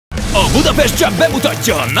A Budapest Jump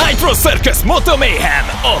bemutatja Nitro Circus Moto Mayhem,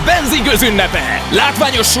 a benzingőz ünnepe.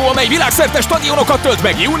 Látványos show, amely világszerte stadionokat tölt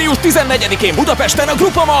meg június 14-én Budapesten a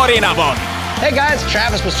Grupama arénában. Hey guys,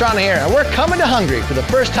 Travis Pastrana here, and we're coming to Hungary for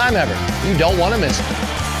the first time ever. You don't want to miss it.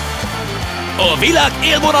 A világ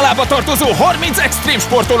élvonalába tartozó 30 extrém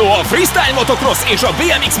sportoló a freestyle motocross és a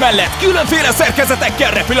BMX mellett különféle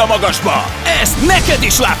szerkezetekkel repül a magasba. Ezt neked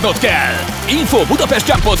is látnod kell! Info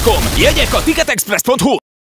budapestjump.com, jegyek a ticketexpress.hu.